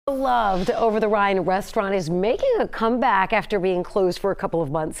Loved Over the Rhine restaurant is making a comeback after being closed for a couple of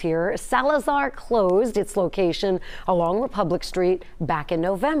months here. Salazar closed its location along Republic Street back in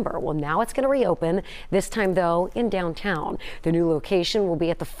November. Well, now it's going to reopen, this time though in downtown. The new location will be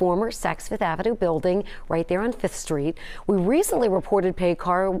at the former Saks Fifth Avenue building right there on 5th Street. We recently reported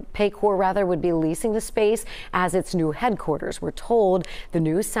Paycor would be leasing the space as its new headquarters. We're told the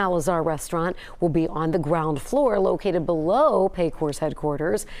new Salazar restaurant will be on the ground floor located below Paycor's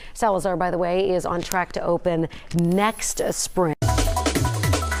headquarters. Salazar, by the way, is on track to open next spring.